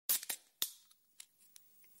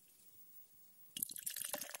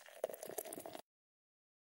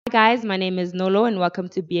guys. My name is Nolo, and welcome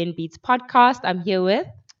to BN Beats podcast. I'm here with.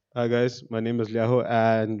 Hi guys, my name is Liaho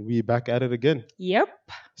and we're back at it again. Yep.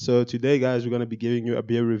 So today guys, we're going to be giving you a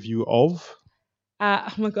beer review of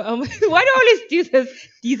Oh my god. Why do I always do this?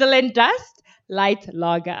 Diesel and Dust Light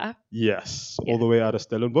Lager. yes, all the way out of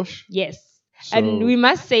Stellenbosch. Yes. So, And we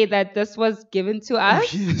must say that this was given to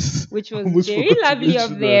us, yes, which was Almost very forgot to lovely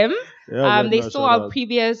of mention them. that. Yeah, They no, saw shout our out.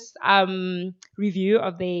 previous review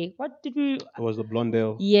of what did we? It was the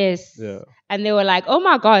Blondale. Yes. Yeah. And they were like, oh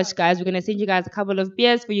my gosh, guys, we're going to send you guys a couple of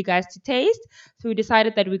beers for you guys to taste. So we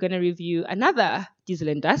decided that we're going to review another Diesel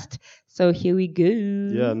and Dust. So here we go.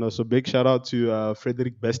 Yeah, no, so big shout out to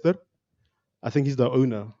Frederick Bester. I think he's the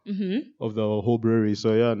owner of the whole brewery.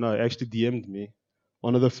 So yeah, no, he actually DM'd me.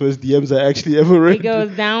 One of the first DMs I actually ever read. It goes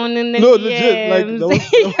down in the No, DMs. legit, like, that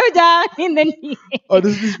was- You go down in the DMs.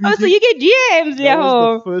 Honestly Oh, so speaking, you get DMs, that was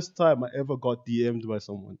Leho. the first time I ever got DM'd by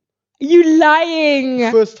someone. You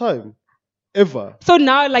lying. First time ever. So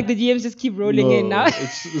now, like, the DMs just keep rolling in now.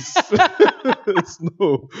 It's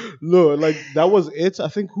no, like that was it. I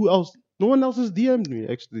think who else? No one else has DM'd me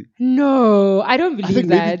actually. No, I don't I believe think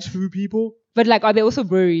that. maybe 2 people. But, like, are they also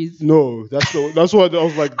breweries? No, that's what I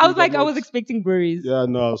was like. I was dude, like, I'm I was not- expecting breweries. Yeah,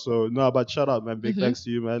 no. So no, but shout out, man. Big thanks to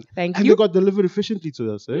you, man. Thank And you. they got delivered efficiently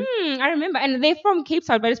to us, eh? I remember. And they're from Cape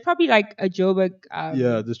Town, but it's probably like a Joburg.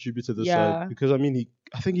 Yeah, distributed this yeah. side because I mean,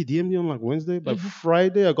 I think he DM'd me on like Wednesday, but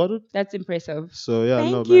Friday I got it. That's impressive. So yeah,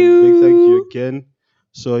 Thank no, you. man. Big thank you again.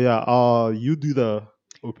 So yeah, you do the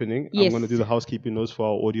opening. Yes. I'm gonna do the housekeeping notes for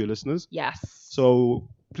our audio listeners. Yes. So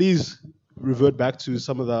please revert back to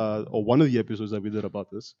one of the episodes that we did about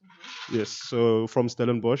this. Yes. So from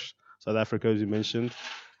Stellenbosch, South Africa, as you mentioned,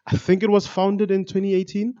 I think it was founded in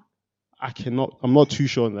 2018. I'm not too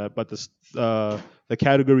sure on that, but the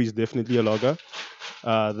category is definitely a lager.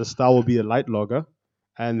 The style will be a light lager,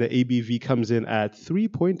 and the ABV comes in at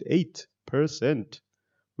 3.8%,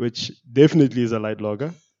 which definitely is a light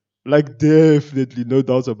lager. Like definitely, no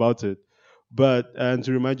doubts about it. And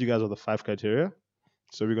to remind you guys of the 5 criteria.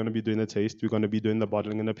 So we're going to be doing the taste. We're going to be doing the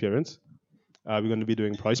bottling and appearance. We're going to be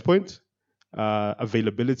doing price point,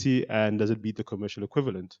 availability, and does it beat the commercial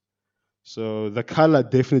equivalent? So the color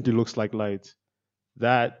definitely looks like light.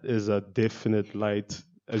 That is a definite light.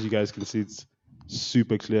 As you guys can see, it's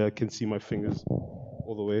super clear. I can see my fingers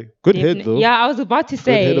all the way. Good head though. Yeah, I was about to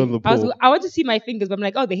say. head on the paw. I want to see my fingers, but I'm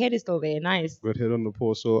like, oh, the head is still there. Nice. Good head on the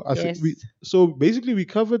paw. So I think Yes. so basically we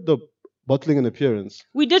covered the bottling and appearance.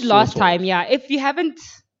 We did Sort last of. time, yeah. If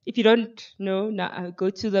you don't know, go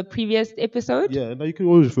to the previous episode. Yeah, now you can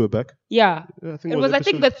always refer back. Yeah. Yeah, I think It was, I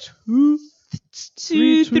think, episode the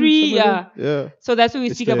 2, 3, something yeah. like that. Yeah. So that's when we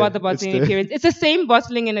It's speak there. about the It's bottling and there. appearance. It's the same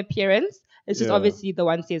bottling and appearance. It's just Yeah. obviously the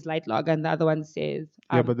one says light lager and the other one says.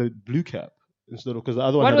 Yeah, but the blue cap instead of because the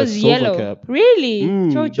other one what had a was silver yellow? cap. Really?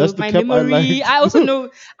 That's Jojo, the my cap I memory. liked. I also know.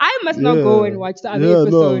 I must not go Yeah. and watch the other Yeah,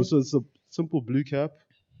 episode. no. So it's a simple blue cap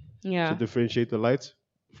Yeah. to differentiate the light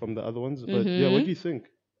from the other ones. But yeah, Mhm. what do you think?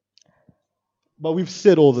 But we've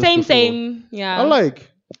said all this. Same, before. same. Yeah. I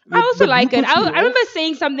like. I also like it. I I remember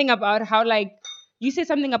saying something about how, like, you said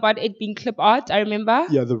something about it being clip art. I remember.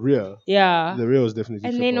 Yeah, the rear. Yeah. The rear was definitely.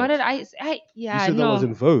 And flip then what art. did I You yeah, said no. that was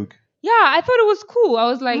in vogue. Yeah, I thought it was cool. I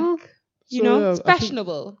was like, Huh? you So, know, yeah, it's I think-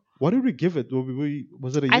 fashionable. What did we give it?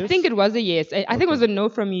 Was it a yes? I think it was a yes. I think it was a no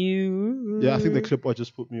from you. Yeah, I think the clip art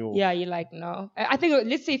just put me off. Yeah, you're like, no. I think,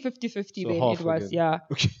 let's say 50-50 So then half it was. again. Yeah.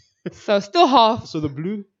 Okay. So still half. So the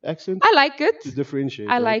blue accent I like it. to differentiate.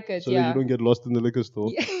 I right? like it, So yeah. that you don't get lost in the liquor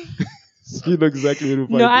store. So you know exactly where to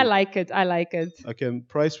find No, I it. like it. I like it. Okay,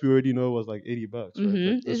 price we already know was like $80. Right?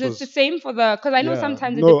 Like, this Is it was- the same for because I know Yeah.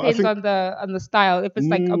 sometimes it No, I depends think- on the style. If it's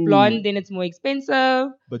like a blonde, then it's more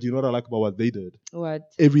expensive. But you know what I like about what they did? What?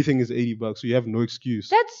 Everything is $80, so you have no excuse.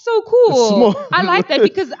 That's so cool. small. I like that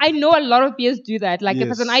because I know a lot of beers do that. Like if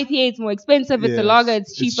it's an Yes. IPA, it's more expensive. If it's a Yes, lager,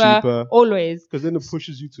 it's it's cheaper. cheaper. Always. Because then it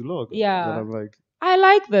pushes you to log. Yeah. And I'm like, I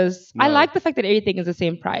like this. I No. like the fact that everything is the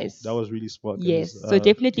same price. that was really smart. yes. guys. So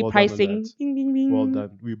definitely well done on pricing. that. Bing, bing, bing. Well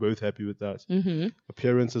done. We're both happy with that. Mm-hmm.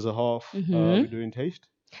 Appearance is a half. Mhm. We're doing taste?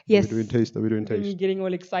 Yes. Are we doing taste? Are we doing I'm taste? getting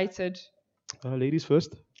all excited. Ladies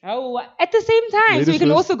first. Oh, at the same time. So Ladies you can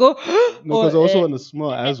first. also go. No, because I also want to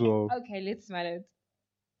smell as well. Okay, let's smell it.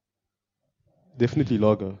 Definitely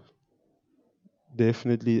lager.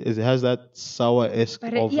 Definitely. It has that sour-esque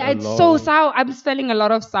But of yeah, a it's lager. so sour. I'm smelling a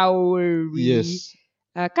lot of sour. Yes.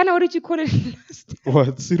 What did you call it?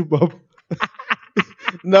 What? Sirbab?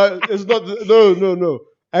 No, it's not. No.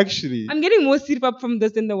 Actually, I'm getting more sirpap from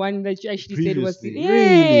this than the one that you actually said was. Previously,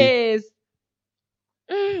 Yes.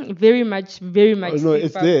 Very much no,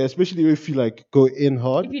 it's sirpap. there, especially if you like go in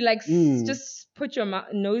hard. If you like Mm. just put your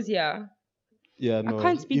nose here. Yeah, I no.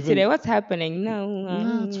 can't speak Even today. What's happening? No.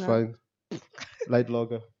 nah, it's fine. Light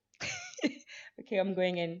lager Okay, I'm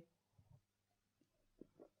going in.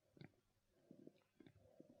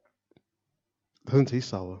 doesn't taste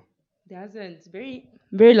sour. Doesn't. It's very,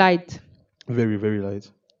 very light. Very, very light.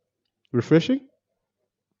 Refreshing.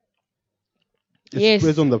 It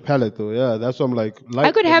spreads Yes. on the palate though. Yeah, that's what I'm like. I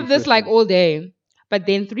Light could but have this like refreshing. all day. But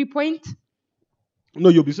then 3 point. No,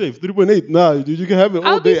 you'll be safe. 3.8. Nah, dude, you can have it all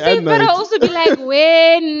I'll be day safe, and but night. I'll also be like,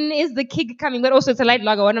 when is the kick coming? But also, it's a light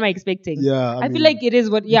lager. What am I expecting? Yeah, I feel like it is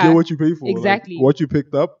what, you get yeah, what you pay for. Like, exactly. what you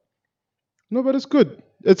picked up. No, but it's good.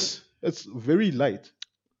 It's very light,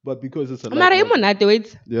 but because it's a I'm not light even lager. on that,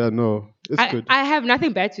 wait. Yeah, no, it's good. I have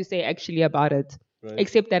nothing bad to say actually about it, Right.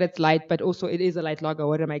 except that it's light, but also it is a light lager.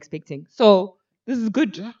 What am I expecting? So this is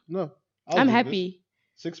good. Yeah, no, I'll I'm do this. happy.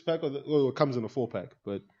 6-pack well, it comes in a 4-pack,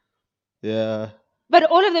 but yeah, But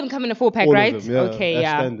all of them come in a 4-pack, All of right? them, yeah, Okay, as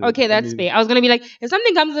yeah. standard. Okay, I that's mean- fair. I was gonna be like, if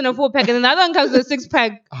something comes in a 4-pack and then the other one comes in a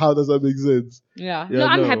 6-pack. how does that make sense? Yeah. Yeah, No,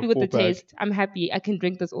 I'm no, happy with the 4-pack. taste. I'm happy. I can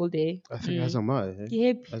drink this all day. I think as am I. Eh?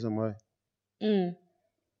 Yep. As am I. Mm.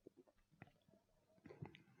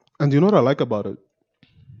 And you know what I like about it?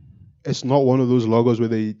 It's not one of those logos where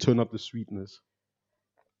they turn up the sweetness,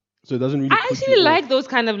 so it doesn't really. I put actually you like off. those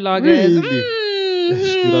kind of lagers. Really?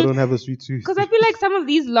 Dude, I don't have a sweet tooth. Because I feel like some of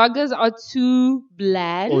these lagers are too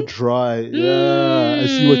bland. Or dry. Yeah, I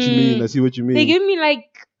see what you mean. I see what you mean. They give me like,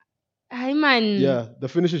 hi man. Yeah, the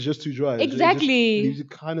finish is just too dry. It just Exactly. leaves you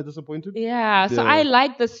kind of disappointed. Yeah. So Yeah. I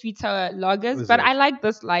like the sweeter lagers, Is but it? I like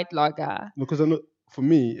this light lager. No, because for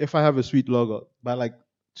me, if I have a sweet lager, by like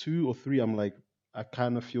 2 or 3, I'm like, I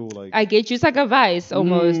kind of feel like I get you. It's like a vice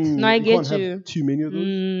almost. No, I you get can't have you. too many of those.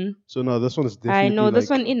 Mm, So no, this one is definitely. I know this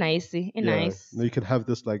like, one is nice. Nice. No, you can have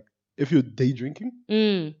this like if you're day drinking.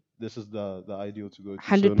 Mm, This is the ideal to go to.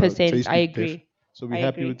 100%. taste I good diff. agree. So we I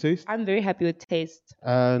happy agree. with taste I'm very happy with taste.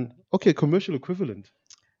 and okay, commercial equivalent.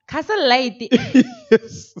 Casa Light.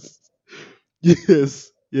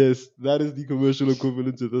 yes, yes, that is the commercial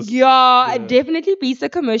equivalent to this. Yeah, Yeah. definitely pizza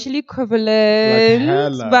commercial equivalent.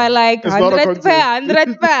 hella. By like It's not a 100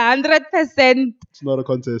 per 100%. It's not a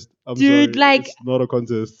contest. I'm Dude, sorry. like- it's not a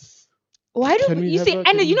contest. Why do Can we you have see? that?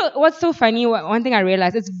 And Can you we- know what's so funny? One thing I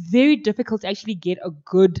realized, it's very difficult to actually get a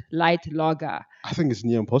good light lager I think it's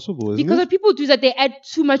near impossible, isn't because it? what people do is that they add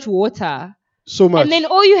too much water, So much. and then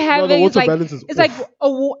all you have the is water like balance is it's like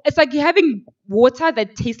off. it's like you're having water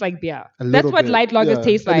that tastes like beer. A That's little what bit, light lagers yeah.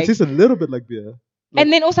 taste And like, it tastes a little bit like beer.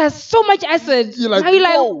 and then also has so much acid. You're like, now you're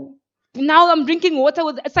like, whoa. now I'm drinking water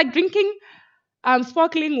with. It's like drinking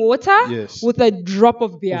sparkling water Yes. with a drop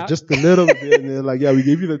of beer. Of just a little bit. And they're like, yeah, we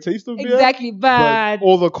gave you the taste of beer. Exactly, But but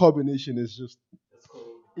all the combination is just.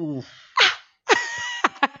 Oof.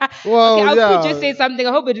 Well, okay, yeah. I could just say something.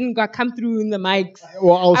 I hope it didn't come through in the mics.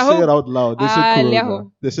 Well, I'll I say hope- it out loud. They said Ah, Corona.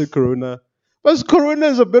 Leho. They said Corona. But Corona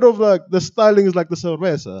is a bit of like, the styling is like the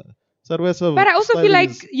cerveza. Cerveza But I also feel styling like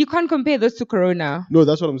is- you can't compare this to Corona. No,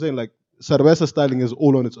 that's what I'm saying. Like, cerveza styling is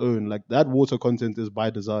all on its own. Like, that water content is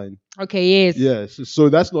by design. Okay, yes. Yes. So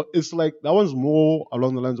that's not, it's like, that one's more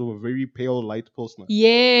along the lines of a very pale, light Pilsner.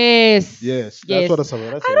 Yes. Yes. That's Yes. what a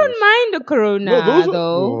cerveza I don't is. mind the Corona No, those are,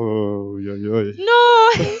 though. oh, yeah, yeah. No.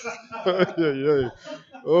 yeah, yeah.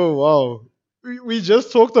 Oh, wow. We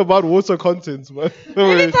just talked about water content, man.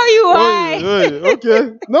 Let me tell you why.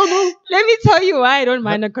 Okay. No. Let me tell you why I don't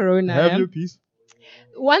mind a Corona. Have your piece.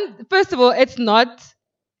 First of all, it's not.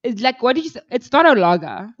 It's like what did you say? It's not a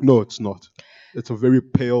lager. No, it's not. It's a very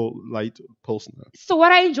pale, light Pilsner. So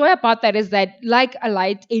what I enjoy about that is that, like a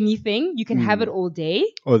light anything, you can have it all day,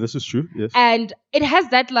 Oh, this is true. Yes. and it has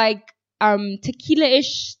that like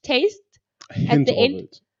tequila-ish taste, A hint the of end-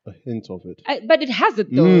 it. A hint of it. but it has it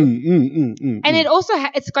though. And it also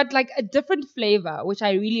it's got like a different flavor, which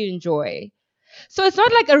I really enjoy. So it's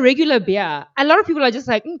not like a regular beer. A lot of people are just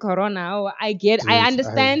like Corona. Oh, I Dude,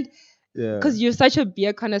 understand yeah. because you're such a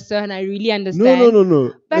beer connoisseur, and I really understand.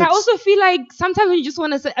 No. But I It's- also feel like sometimes when you just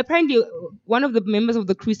want to say, apparently one of the members of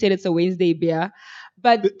the crew said it's a Wednesday beer,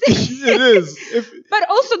 but it is. but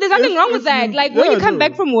also there's nothing wrong with if that. you- Like when yeah, you come no.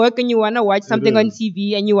 back from work and you want to watch something on is.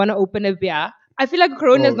 TV and you want to open a beer, I feel like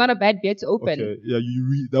Corona is Oh, not a bad beer to open. Okay, yeah,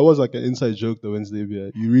 that was like an inside joke, the Wednesday beer.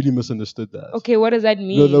 You really misunderstood that. Okay, what does that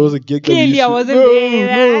mean? No, there was a gig. that we Clearly, used I to- wasn't no,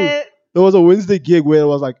 there. No. There was a Wednesday gig where it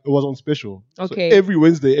was on special. Okay. So every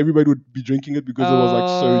Wednesday, everybody would be drinking it because it was like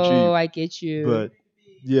so Oh, cheap. I get you. But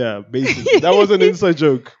yeah, basically, that was an inside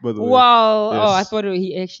joke, by the way. Wow. Yes. Oh, I thought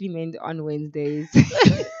he actually meant on Wednesdays.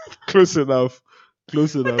 Close enough.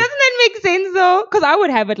 Close But enough. doesn't that make sense though? Because I would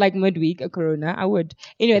have it like midweek, a Corona. I would.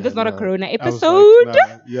 Anyway, that's not a Nah, Corona I was episode. like,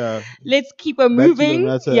 nah, yeah. Let's keep it to the moving.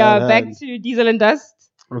 matter Yeah, at back hand. to Diesel and Dust.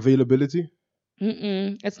 Availability.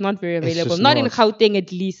 It's not very It's available. just Not in not. Gauteng,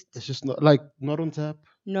 at least. It's just not on tap.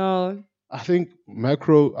 No. I think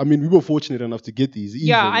macro. I mean, we were fortunate enough to get these.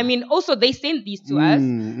 Yeah, Even. I mean, also they sent these to us,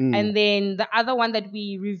 Mm. and then the other one that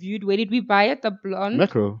we reviewed, where did we buy it? The blonde.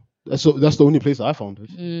 Macro. That's the only place I found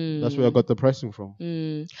it. That's where I got the pricing from.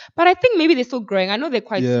 But I think maybe they're still growing. I know they're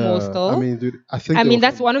quite small still. I mean, dude,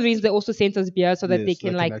 that's one of the reasons they also sent us beer so that they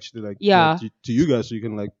can actually to you guys, so you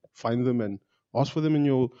can like find them and ask for them in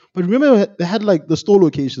your. But remember, they had like the store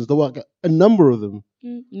locations. There were like, a number of them.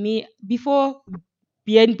 Me before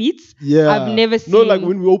Beer and Beats. Yeah, I've never seen. No, like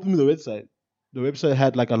when we opened the website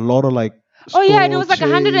had like a lot of like. Oh yeah, and it was like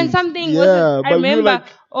 100 and something. Yeah, I remember.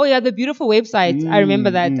 Oh yeah, the beautiful website. I remember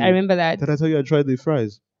that. I remember that. Did I tell you I tried the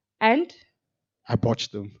fries? And I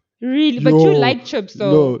botched them. Really? But you like chips,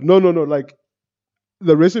 though. No. Like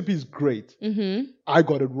the recipe is great. Mm-hmm. I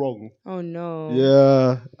got it wrong. Oh no.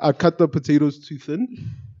 Yeah, I cut the potatoes too thin.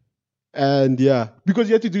 And because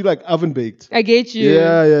you had to do like oven baked. I get you.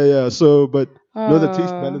 Yeah. So, but no, the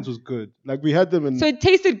taste balance was good. Like we had them, and so it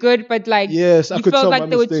tasted good, but like yes, I could felt tell like my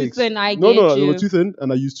they mistakes. were too thin. No, they were too thin,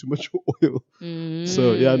 and I used too much oil.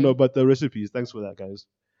 So but the recipes. Thanks for that, guys.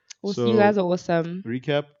 So, you guys are awesome.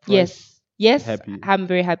 Recap. Price, yes. Happy. I'm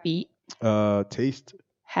very happy. Taste.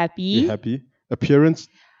 Happy. Be happy. Appearance.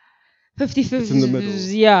 50-50. It's in the middle.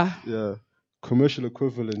 Yeah. Commercial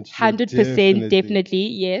equivalent. 100%, definitely.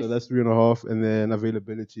 Yes. So that's 3.5, and then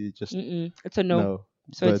availability just. It's a no.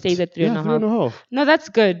 So but it stays at 3.5. 3.5. No, that's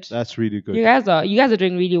good. That's really good. You guys are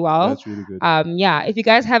doing really well. That's really good. If you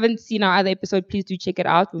guys haven't seen our other episode, please do check it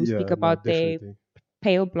out. We'll speak about the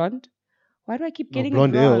pale blonde. Why do I keep getting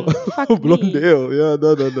blonde ale? Fuck blonde ale. Yeah,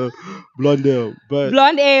 no. Blonde ale. But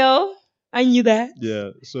blonde ale. I knew that.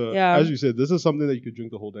 Yeah. So as you said, this is something that you could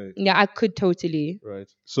drink the whole day. Yeah, I could totally. Right.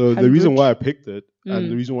 So the reason why I picked it and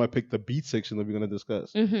the reason why I picked the beat section that we're going to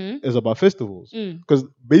discuss is about festivals. Because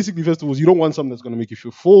basically festivals, you don't want something that's going to make you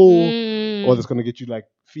feel full or that's going to get you like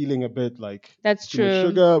feeling a bit like that's too much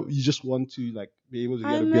sugar. You just want to like be able to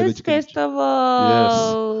get a beer that you can.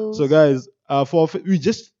 Festivals. Yes. So guys, we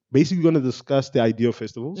just basically going to discuss the idea of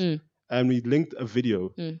festivals, and we linked a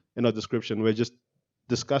video in our description where it just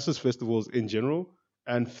discusses festivals in general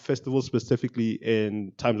and festivals specifically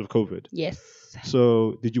in times of COVID. Yes.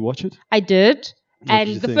 So did you watch it? I did.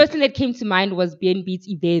 And the first thing that came to mind was BNB's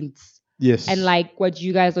events. Yes. And like what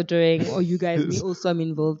you guys are doing, or you guys, me also am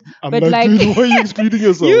involved. But like, dude, why are you excluding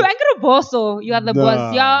yourself? You ain't got a boss, or you are the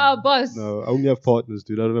boss. You're a boss. No, I only have partners,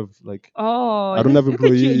 dude. I don't have like. Oh. I don't have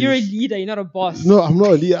employees. You're a leader. You're not a boss. No, I'm not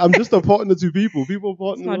a leader. I'm just a partner to people. People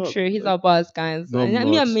partner. It's not true. He's our boss, guys. No,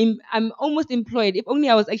 I'm almost employed. If only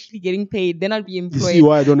I was actually getting paid, then I'd be employed. You see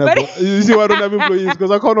why I don't have? You see why I don't have employees?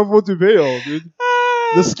 Because I can't afford to pay all, dude.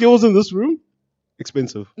 The skills in this room,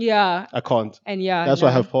 expensive. Yeah. I can't. And that's why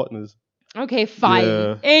I have partners. Okay, fine.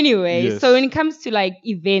 Yeah. Anyway, so when it comes to like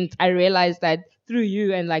events, I realized that through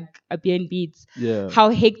you and like a BNB,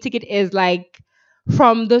 how hectic it is. Like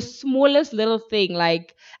from the smallest little thing,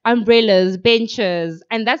 like umbrellas, benches,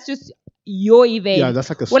 and that's just your event. Yeah, that's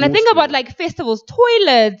like a. When I think about like festivals,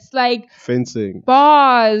 toilets, like fencing,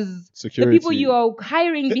 bars, security, the people you are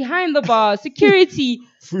hiring behind the bar, security,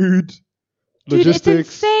 food. Dude, logistics,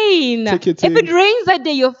 it's insane. ticketing. If it rains that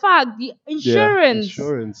day, you're fucked. The insurance. Yeah,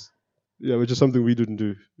 insurance. Yeah, which is something we didn't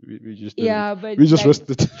do. We just didn't. Yeah, but we just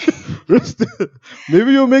rested.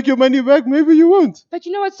 Maybe you'll make your money back. Maybe you won't. But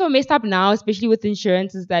you know what's so messed up now, especially with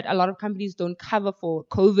insurance, is that a lot of companies don't cover for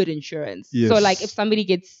COVID insurance. Yes. So like if somebody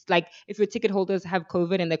gets like if your ticket holders have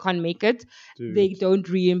COVID and they can't make it, they don't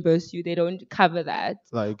reimburse you. They don't cover that.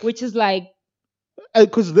 Like which is like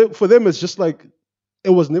because for them it's just like. It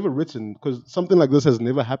was never written because something like this has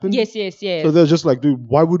never happened. Yes. So they're just like, dude,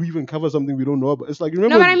 why would we even cover something we don't know about? It's like,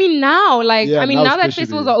 remember? No, but I mean now, now that especially.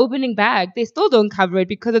 festivals are opening back, they still don't cover it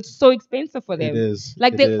because it's so expensive for them. It is.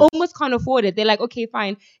 Like they almost can't afford it. They're like, okay,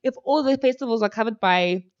 fine. If all the festivals are covered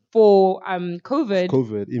for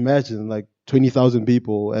COVID, imagine like 20,000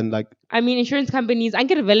 people and like. I mean, insurance companies. I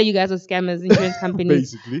get a vela. You guys are scammers. Insurance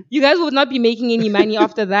companies. Basically, you guys would not be making any money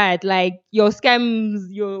after that. Like your scams,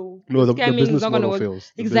 the business model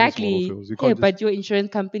fails. Exactly. Yeah, but your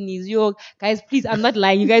insurance companies, guys, please, I'm not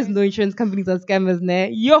lying. You guys know insurance companies are scammers,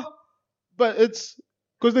 ne? But it's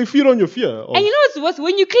because they feed on your fear. And you know what's worse?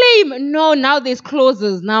 When you claim, no, now there's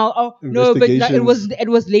clauses. Now, no, but it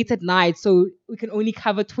was late at night, so we can only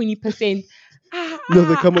cover 20%. No,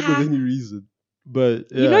 they come up with any reason.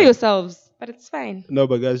 But you know yourselves, but it's fine. No,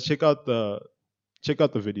 but guys, check out the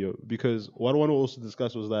video because what I want to also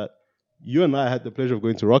discuss was that you and I had the pleasure of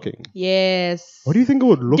going to Rocking. Yes. What do you think it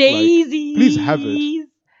would look like? Please have it.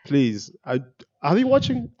 Please. Are they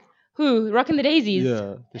watching? Who? Rocking the Daisies?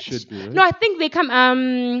 Yeah, they should be. Right? No, I think they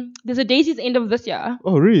come. There's a Daisies end of this year.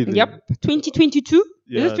 Oh, really? Yep. 2022.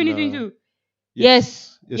 Yeah, Is it 2022? No.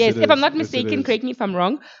 Yes. If is. I'm not mistaken, correct me if I'm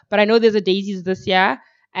wrong. But I know there's a Daisies this year,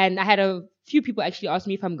 and I had a few people actually ask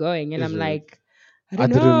me if I'm going, and I'm like, I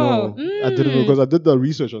didn't know. I didn't know because I did the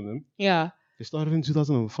research on them. Yeah. They started in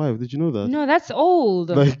 2005. Did you know that? No, that's old.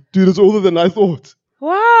 Like, dude, it's older than I thought.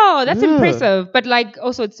 Wow, that's impressive. But like,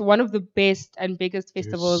 also, it's one of the best and biggest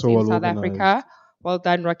festivals in South Africa. Well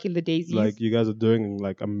done, Rocking the Daisies. Like, you guys are doing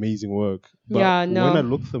like amazing work. But when I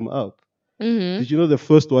looked them up, did you know the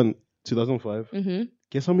first one, 2005?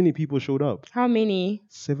 Guess how many people showed up? How many?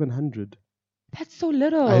 700. That's so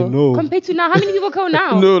little. I know. Compared to now, how many people go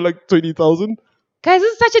now? No, like 20,000. Guys,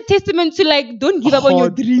 this is such a testament to like, don't give up on your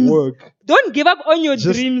dreams. Work. Don't give up on your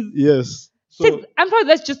dreams. Yes. So, I'm sure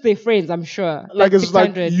that's just their friends, I'm sure. Like, it's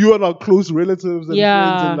 600. Like you and our close relatives and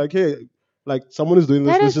friends and like, hey, like someone is doing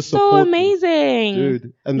this. That is just so amazing.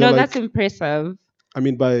 Dude. And no, that's impressive. I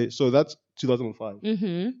mean, so that's 2005.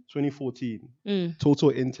 2014. Total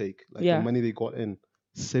intake, like the money they got in,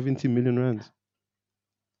 70 million rands.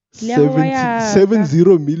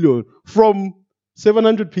 70 million from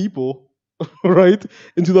 700 people. Right?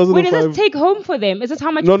 In 2005. Wait, does this take home for them? Is this how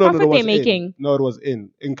much profit they're making? No, it was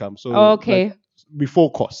income. So okay. Like,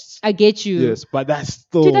 before costs. I get you. Yes, but that's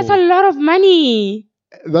still... Dude, that's a lot of money.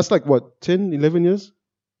 That's like what, 10, 11 years?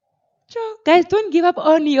 Sure. Guys, don't give up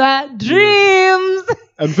on your dreams.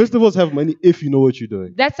 And festivals have money if you know what you're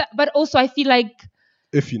doing. But also I feel like...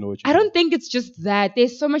 If you know what you're doing. I don't think it's just that.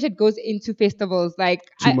 There's so much that goes into festivals. Like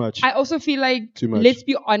Too much. I also feel like, let's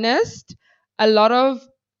be honest, a lot of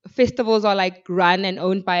festivals are like run and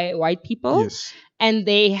owned by white people, and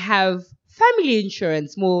they have family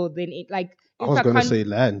insurance more than it. Like I was gonna say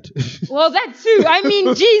land. Well, that too. I mean,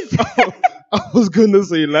 jeez. I was gonna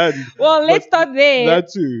say land. Well, let's start there.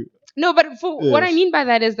 That too. No, but what I mean by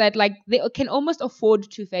that is that like they can almost afford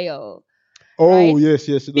to fail. Oh, right? yes.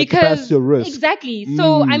 Because that's your risk. Exactly.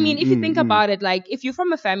 So I mean, if you think about it, like if you're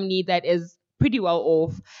from a family that is pretty well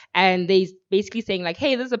off, and they basically saying like,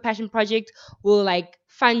 hey, this is a passion project, we'll like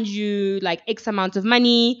fund you like X amount of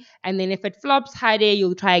money, and then if it flops,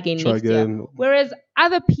 you'll try again next year. Whereas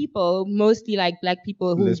other people, mostly like black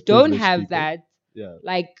people who don't have that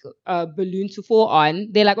like balloon to fall on,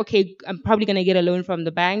 they're like, okay, I'm probably gonna get a loan from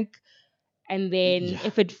the bank, and then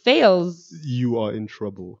if it fails, you are in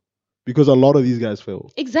trouble. Because a lot of these guys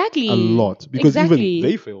failed. Exactly. A lot. Because even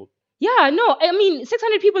they failed. Yeah, no, I mean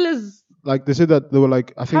 600 people is... Like they said that they were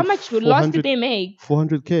like, I think... How much loss did they make?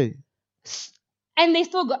 400K. And they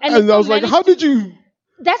still got... And I was like, how did you...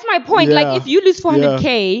 That's my point. Yeah. Like if you lose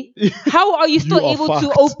 400K, how are you still able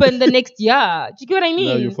to open the next year? Do you get what I mean?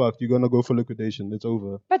 No, you're fucked. You're going to go for liquidation. It's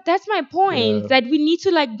over. But that's my point. That we need to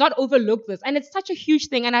like not overlook this. And it's such a huge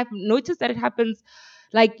thing. And I've noticed that it happens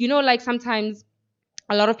like, you know, like sometimes...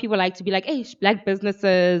 A lot of people like to be like, hey, black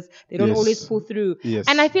businesses, they don't always pull through. Yes.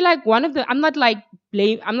 And I feel like I'm not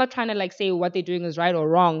trying to like say what they're doing is right or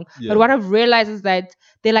wrong. But what I've realized is that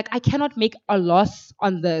they're like, I cannot make a loss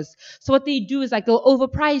on this. So what they do is like they'll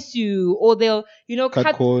overprice you, or they'll, you know,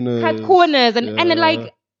 cut corners. And then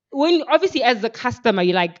like, when obviously as the customer,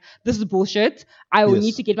 you're like, this is bullshit. I will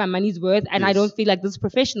need to get my money's worth, and I don't feel like this is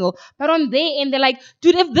professional. But on their end, they're like,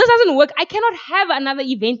 dude, if this doesn't work, I cannot have another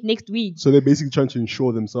event next week. So they're basically trying to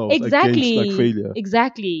insure themselves against like failure.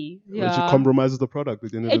 Exactly. Yeah. Which compromises the product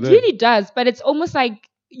at the end of the day. It really does, but it's almost like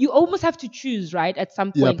you almost have to choose, right? At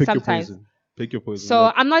some point, sometimes. Pick your poison.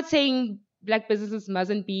 So I'm not saying black businesses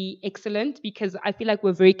mustn't be excellent, because I feel like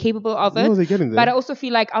we're very capable of it. No, they're getting there. But I also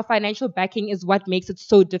feel like our financial backing is what makes it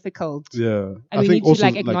so difficult. Yeah. And we need to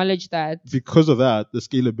like acknowledge that. Because of that, the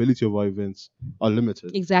scalability of our events are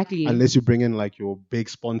limited. Exactly. Unless you bring in like your big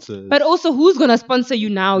sponsors. But also, who's going to sponsor you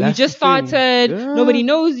now? You just started. Yeah. Nobody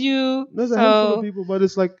knows you. There's a handful of people, but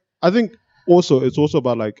it's like, I think it's also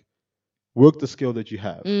about like work the scale that you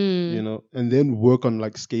have, you know, and then work on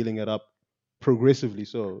like scaling it up progressively.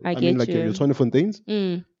 So I mean, like your 20 Fontaines,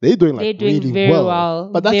 they're doing really very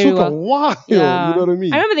well. But that took a while. Yeah. You know what I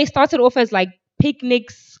mean? I remember they started off as like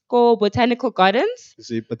picnics, botanical gardens. You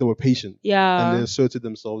see, but they were patient. Yeah. And they asserted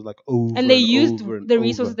themselves like over and they used the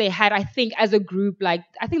resources they had, I think, as a group. Like,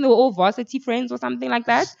 I think they were all varsity friends or something like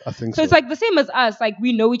that. I think so. So it's like the same as us. Like,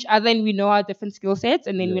 we know each other and we know our different skill sets.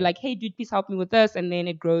 And then we're like, hey, dude, please help me with this. And then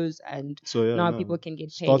it grows. And now people can get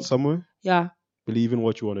paid. Start somewhere. Yeah. Believe in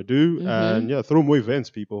what you want to do, and throw more events,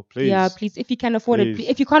 people, please. Yeah, please, if you can afford it.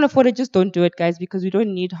 If you can't afford it, just don't do it, guys, because we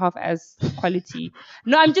don't need half-ass quality.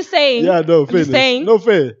 No, I'm just saying. Yeah, no, fair. No,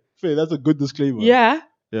 fair. That's a good disclaimer. Yeah.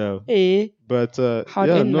 Yeah. Eh. But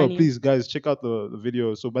money. please guys, check out the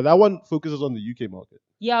video. So, but that one focuses on the UK market.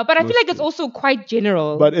 Yeah, but I feel like it's also quite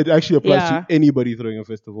general. But it actually applies to anybody throwing a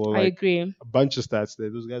festival. I agree. A bunch of stats there.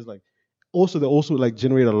 Those guys they also like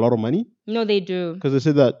generate a lot of money. No, they do. Because they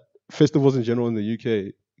said that festivals in general in the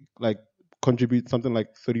UK like contribute something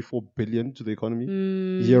like 34 billion to the economy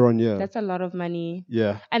year on year. That's a lot of money.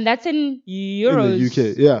 Yeah. And that's in euros. In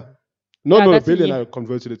the UK, yeah. Not a billion, I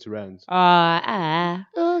converted it to rands. Yeah.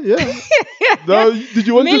 No, did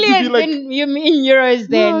you want it to be like... You mean euros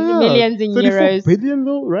then? Yeah. Millions in 34 euros. billion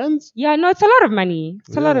though, rands? Yeah, no, it's a lot of money.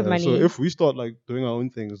 It's a lot of money. So if we start like doing our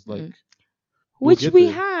own things, like... Which we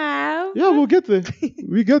have. Yeah, we'll get there.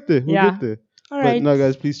 We get there. We'll get there. All right. But no,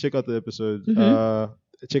 guys, please check out the episode.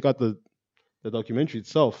 Check out the documentary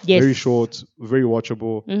itself. Yes. Very short, very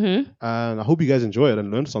watchable. And I hope you guys enjoy it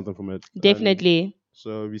and learn something from it. Definitely.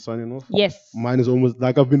 So we signing off? Yes. Mine is almost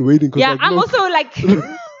like I've been waiting. Yeah, I'm also like...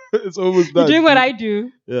 it's almost done. Doing what I do.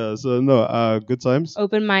 Yeah, so no, good times.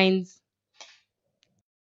 Open minds.